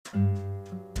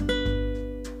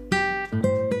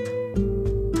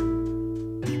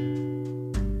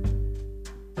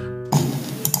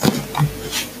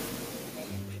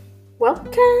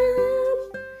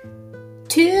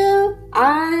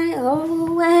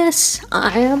Yes,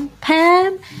 I am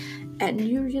Pam, and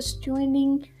you're just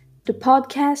joining the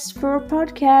podcast for a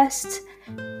podcast.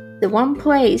 The one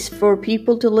place for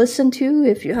people to listen to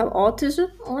if you have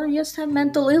autism or just have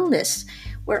mental illness,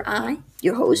 where I,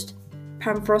 your host,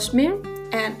 Pam Frostmere,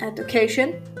 and at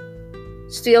occasion,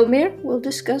 Steelmere, will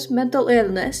discuss mental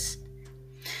illness.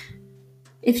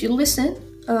 If you listen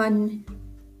on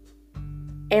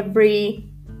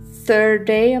every third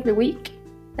day of the week,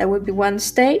 that would be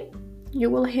Wednesday, you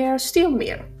will hear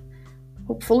Steelmere,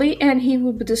 hopefully, and he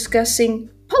will be discussing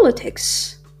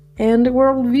politics and the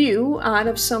worldview out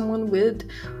of someone with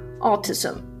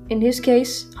autism. In his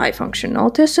case, high function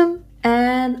autism,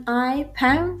 and I,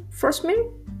 Pam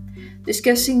Frostmere,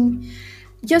 discussing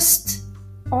just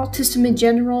autism in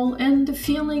general and the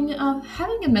feeling of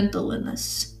having a mental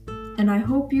illness. And I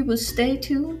hope you will stay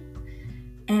tuned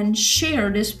and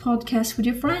share this podcast with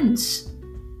your friends.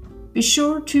 Be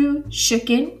sure to check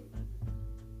in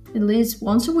at least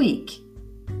once a week,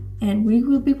 and we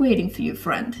will be waiting for you,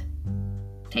 friend.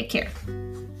 Take care.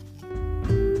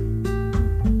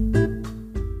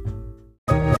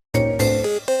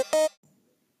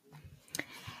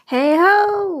 Hey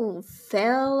ho,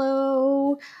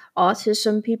 fellow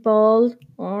autism people,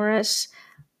 or as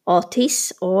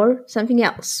autis or something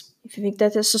else. If you think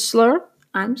that is a slur,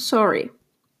 I'm sorry.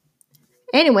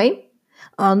 Anyway,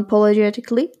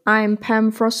 unapologetically, I'm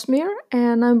Pam Frostmere,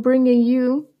 and I'm bringing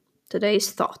you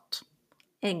today's thought.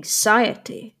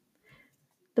 Anxiety.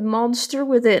 The monster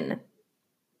within.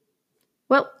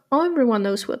 Well, everyone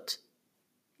knows what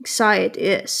anxiety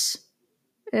is.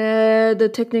 The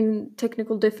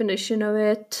technical definition of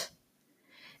it,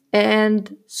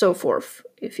 and so forth.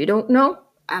 If you don't know,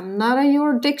 I'm not in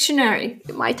your dictionary.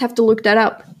 You might have to look that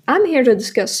up. I'm here to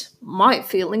discuss my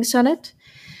feelings on it,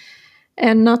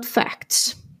 and not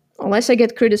facts. Unless I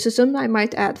get criticism, I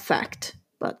might add fact,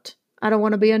 but I don't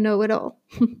want to be a know-it-all.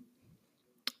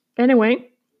 Anyway,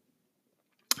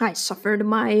 I suffered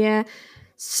my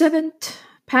 7th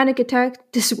panic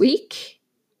attack this week,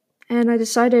 and I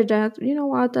decided that, you know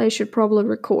what, I should probably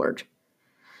record.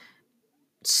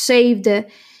 Save the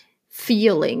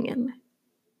feeling and,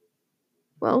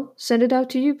 well, send it out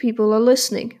to you people who are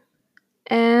listening.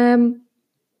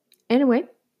 Anyway,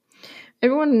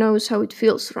 everyone knows how it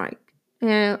feels like.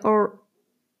 Or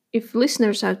if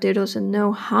listeners out there doesn't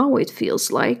know how it feels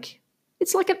like,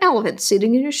 it's like an elephant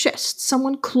sitting in your chest,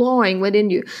 someone clawing within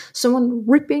you, someone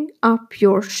ripping up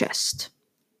your chest.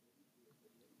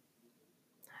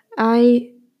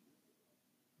 I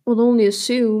will only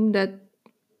assume that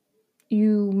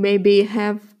you maybe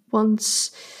have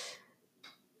once,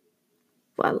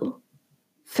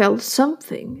 felt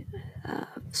something, a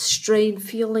strange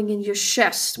feeling in your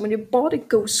chest, when your body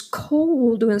goes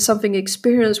cold when something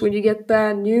experiences, when you get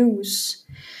bad news,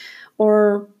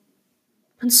 or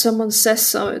when someone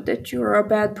says that you're a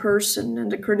bad person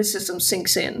and the criticism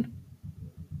sinks in.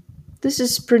 This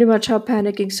is pretty much how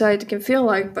panic anxiety can feel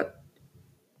like, but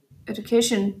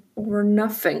education over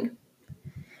nothing.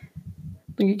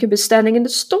 You can be standing in the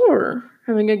store,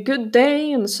 having a good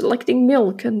day and selecting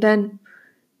milk, and then,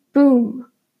 boom,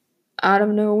 out of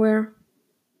nowhere,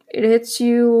 it hits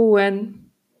you and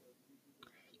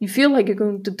you feel like you're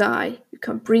going to die. You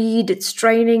can't breathe, it's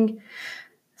draining.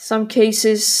 Some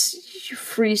cases, you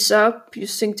freeze up, you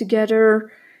sink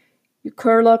together, you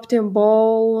curl up in a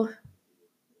ball.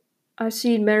 I've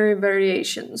seen many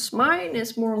variations. Mine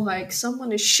is more like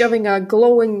someone is shoving a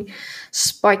glowing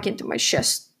spike into my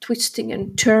chest, twisting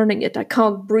and turning it. I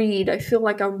can't breathe. I feel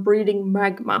like I'm breathing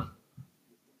magma.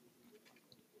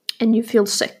 And you feel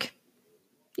sick.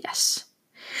 Yes.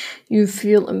 You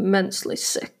feel immensely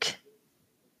sick.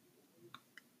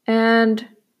 And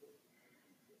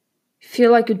you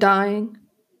feel like you're dying.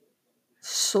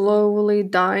 Slowly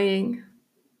dying.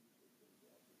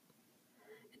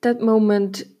 At that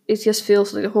moment, it just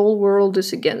feels like the whole world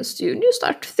is against you. And you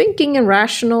start thinking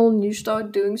irrational and you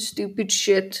start doing stupid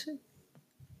shit.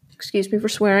 Excuse me for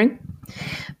swearing.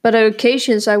 But on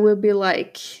occasions I will be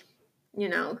like,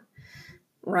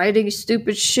 writing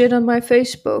stupid shit on my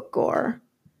Facebook or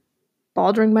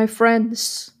bothering my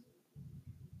friends.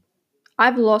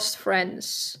 I've lost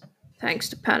friends thanks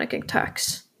to panic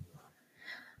attacks.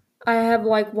 I have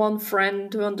one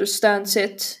friend who understands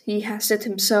it. He has it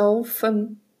himself,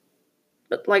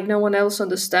 but no one else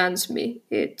understands me.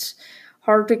 It's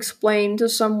hard to explain to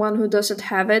someone who doesn't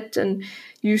have it, and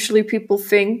usually people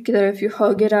think that if you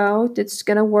hug it out, it's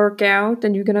gonna work out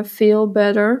and you're gonna feel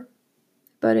better.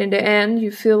 But in the end,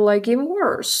 you feel like even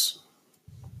worse.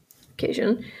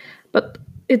 Occasion. But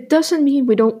it doesn't mean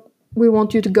we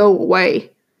want you to go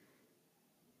away.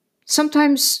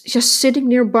 Sometimes just sitting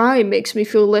nearby makes me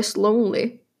feel less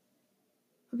lonely.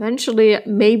 Eventually,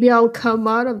 maybe I'll come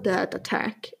out of that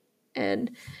attack.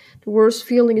 And the worst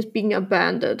feeling is being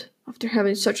abandoned after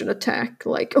having such an attack.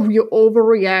 Like, oh, you're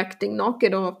overreacting, knock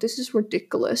it off, this is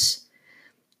ridiculous.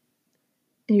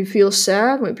 And you feel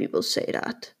sad when people say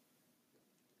that.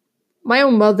 My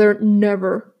own mother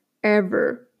never,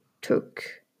 ever took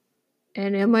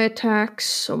any of my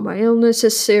attacks or my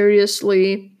illnesses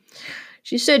seriously.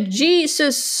 She said,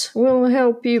 Jesus will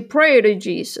help you, pray to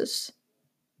Jesus.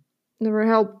 Never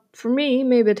helped for me,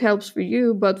 maybe it helps for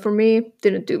you, but for me,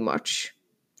 didn't do much.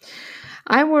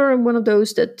 I were one of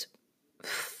those that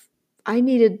I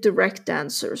needed direct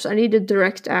answers. I needed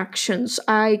direct actions.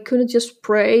 I couldn't just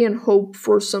pray and hope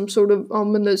for some sort of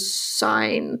ominous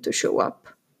sign to show up.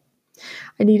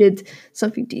 I needed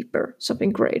something deeper, something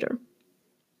greater.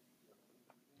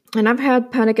 And I've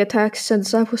had panic attacks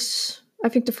since I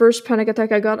think the first panic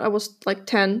attack I got, I was like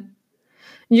 10.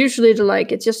 Usually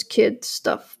it's just kid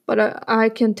stuff, but I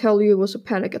can tell you it was a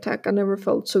panic attack. I never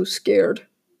felt so scared.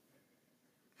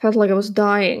 Felt like I was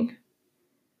dying.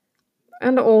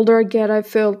 And the older I get, I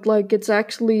felt like it's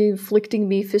actually inflicting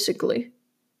me physically.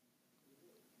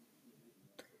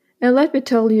 And let me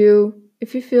tell you,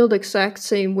 if you feel the exact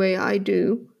same way I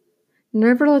do,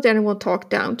 never let anyone talk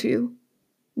down to you.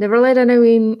 Never let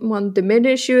anyone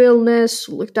diminish your illness,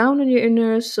 look down on your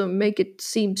illness, or make it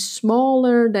seem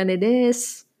smaller than it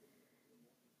is.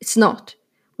 It's not.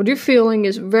 What you're feeling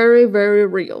is very, very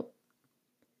real.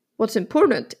 What's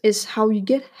important is how you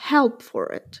get help for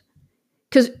it.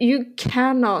 Because you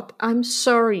cannot, I'm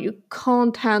sorry, you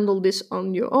can't handle this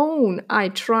on your own. I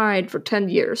tried for 10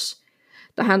 years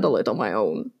to handle it on my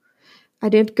own. I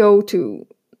didn't go to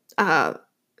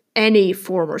any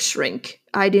former shrink.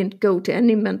 I didn't go to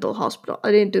any mental hospital.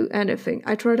 I didn't do anything.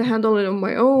 I tried to handle it on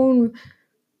my own.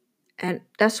 And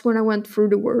that's when I went through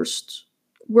the worst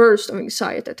of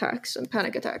anxiety attacks and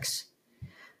panic attacks.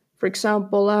 For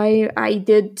example, I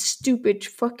did stupid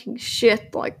fucking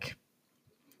shit. Like,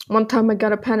 one time I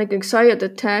got a panic anxiety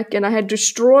attack and I had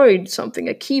destroyed something,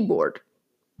 a keyboard.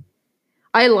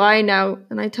 I lie now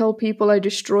and I tell people I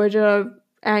destroyed it out of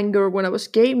anger when I was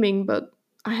gaming, but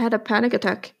I had a panic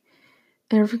attack.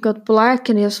 Everything got black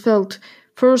and I just felt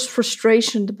first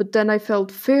frustration, but then I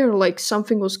felt fear, like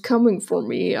something was coming for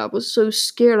me. I was so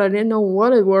scared, I didn't know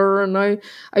what it were, and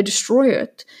I destroyed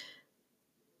it.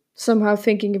 Somehow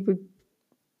thinking it would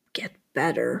get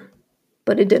better,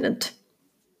 but it didn't.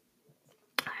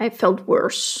 I felt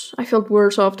worse. I felt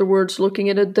worse afterwards looking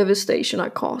at the devastation I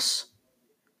caused.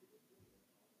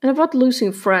 And about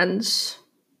losing friends.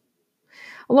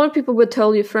 A lot of people would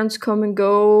tell you friends come and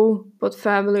go, but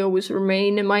family always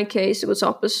remain. In my case, it was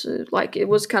opposite. Like, it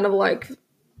was kind of like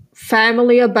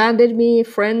family abandoned me,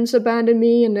 friends abandoned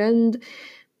me, and then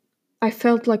I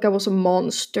felt like I was a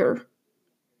monster.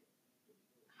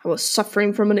 I was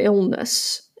suffering from an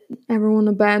illness. Everyone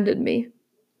abandoned me.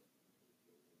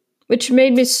 Which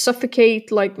made me suffocate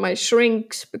like my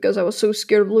shrinks because I was so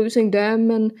scared of losing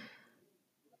them, and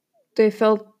they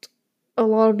felt, a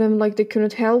lot of them, like they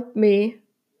couldn't help me.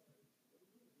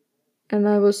 And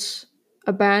I was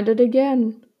abandoned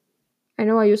again. I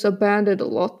know I use abandoned a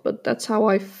lot, but that's how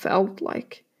I felt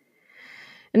like.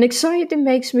 And anxiety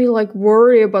makes me like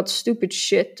worry about stupid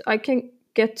shit. I can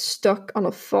get stuck on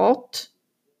a thought,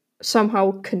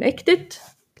 somehow connected,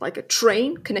 like a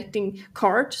train connecting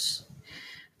cars.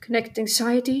 Connect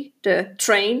anxiety, the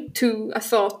train, to a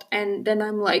thought, and then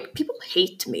I'm like, people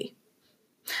hate me.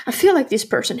 I feel like this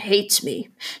person hates me.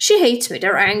 She hates me.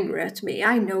 They're angry at me.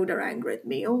 I know they're angry at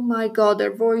me. Oh my god,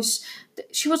 their voice.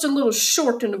 She was a little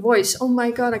short in the voice. Oh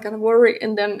my god, I gotta worry.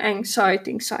 And then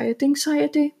anxiety.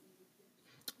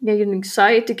 Yeah,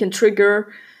 anxiety can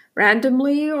trigger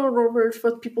randomly or over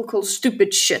what people call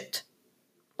stupid shit.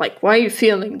 Like, why are you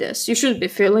feeling this? You shouldn't be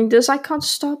feeling this. I can't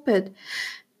stop it.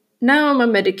 Now I'm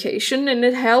on medication and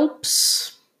it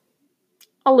helps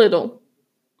a little.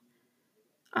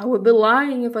 I would be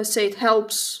lying if I say it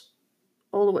helps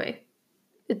all the way.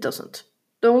 It doesn't.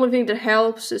 The only thing that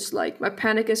helps is like my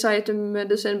panic anxiety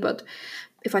medicine, but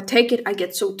if I take it, I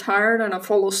get so tired and I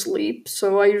fall asleep.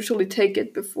 So I usually take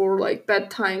it before like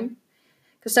bedtime,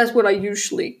 because that's what I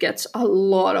usually gets a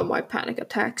lot of my panic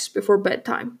attacks, before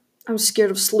bedtime. I'm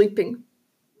scared of sleeping.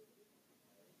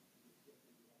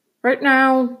 Right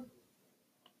now,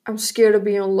 I'm scared of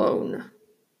being alone.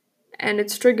 And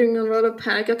it's triggering a lot of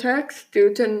panic attacks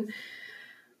due to an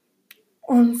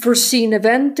unforeseen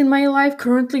event in my life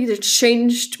currently that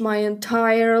changed my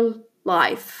entire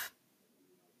life.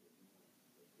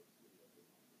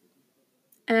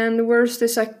 And worse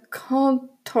this, I can't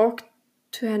talk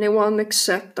to anyone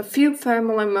except a few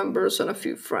family members and a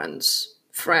few friends.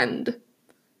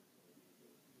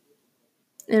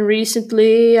 And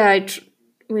recently,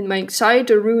 when my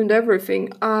anxiety ruined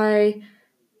everything, I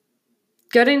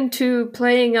got into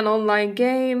playing an online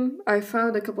game. I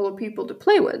found a couple of people to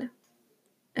play with,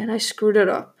 and I screwed it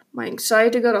up. My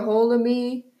anxiety got a hold of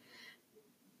me,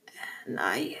 and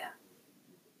I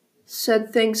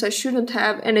said things I shouldn't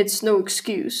have, and it's no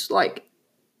excuse. Like,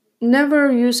 never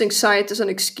use anxiety as an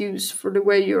excuse for the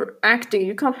way you're acting.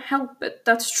 You can't help it,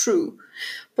 that's true.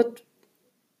 But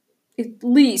at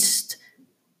least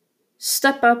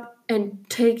step up and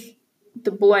take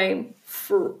the blame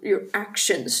for your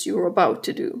actions you're about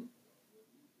to do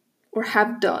or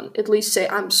have done. At least say,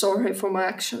 I'm sorry for my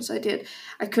actions I did.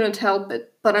 I couldn't help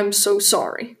it, but I'm so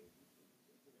sorry.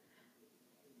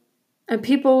 And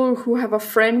people who have a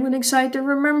friend with anxiety,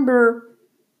 remember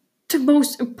the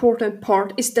most important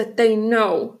part is that they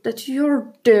know that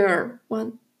you're there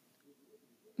when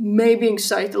maybe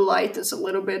anxiety lightens a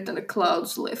little bit and the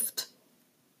clouds lift.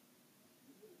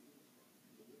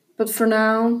 But for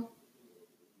now,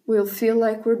 we'll feel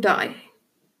like we're dying.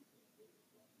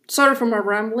 Sorry for my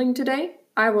rambling today.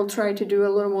 I will try to do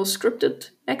a little more scripted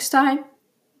next time.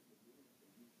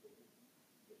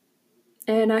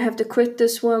 And I have to quit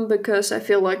this one because I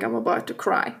feel like I'm about to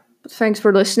cry. But thanks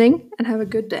for listening and have a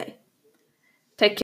good day.